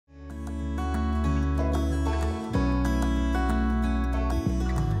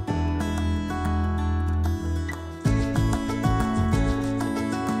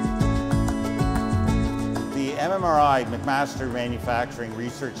MMRI, McMaster Manufacturing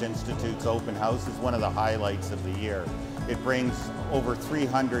Research Institute's open house is one of the highlights of the year. It brings over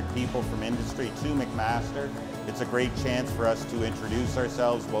 300 people from industry to McMaster. It's a great chance for us to introduce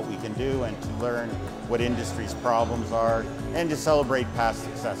ourselves, what we can do, and to learn what industry's problems are, and to celebrate past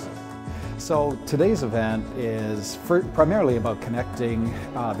successes. So today's event is primarily about connecting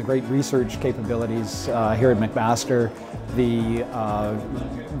the great research capabilities here at McMaster, the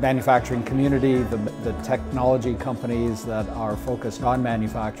manufacturing community, the technology companies that are focused on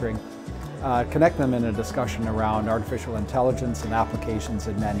manufacturing, connect them in a discussion around artificial intelligence and applications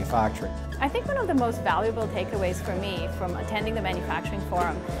in manufacturing. I think one of the most valuable takeaways for me from attending the manufacturing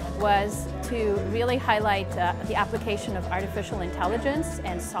forum was to really highlight the application of artificial intelligence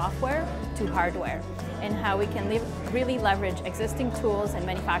and software to hardware, and how we can really leverage existing tools and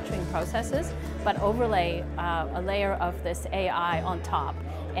manufacturing processes, but overlay a layer of this AI on top,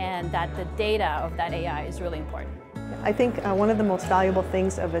 and that the data of that AI is really important. I think one of the most valuable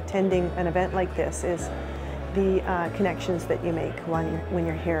things of attending an event like this is the connections that you make when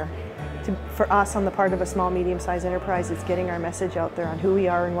you're here. For us, on the part of a small, medium-sized enterprise, it's getting our message out there on who we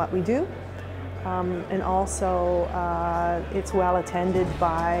are and what we do. And also, it's well attended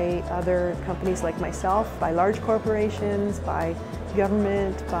by other companies like myself, by large corporations, by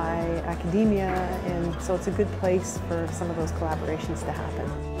government, by academia, and so it's a good place for some of those collaborations to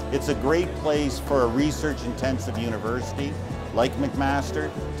happen. It's a great place for a research-intensive university like McMaster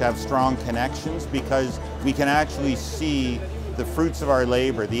to have strong connections, because we can actually see the fruits of our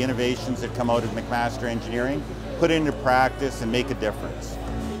labor, the innovations that come out of McMaster Engineering, put into practice and make a difference.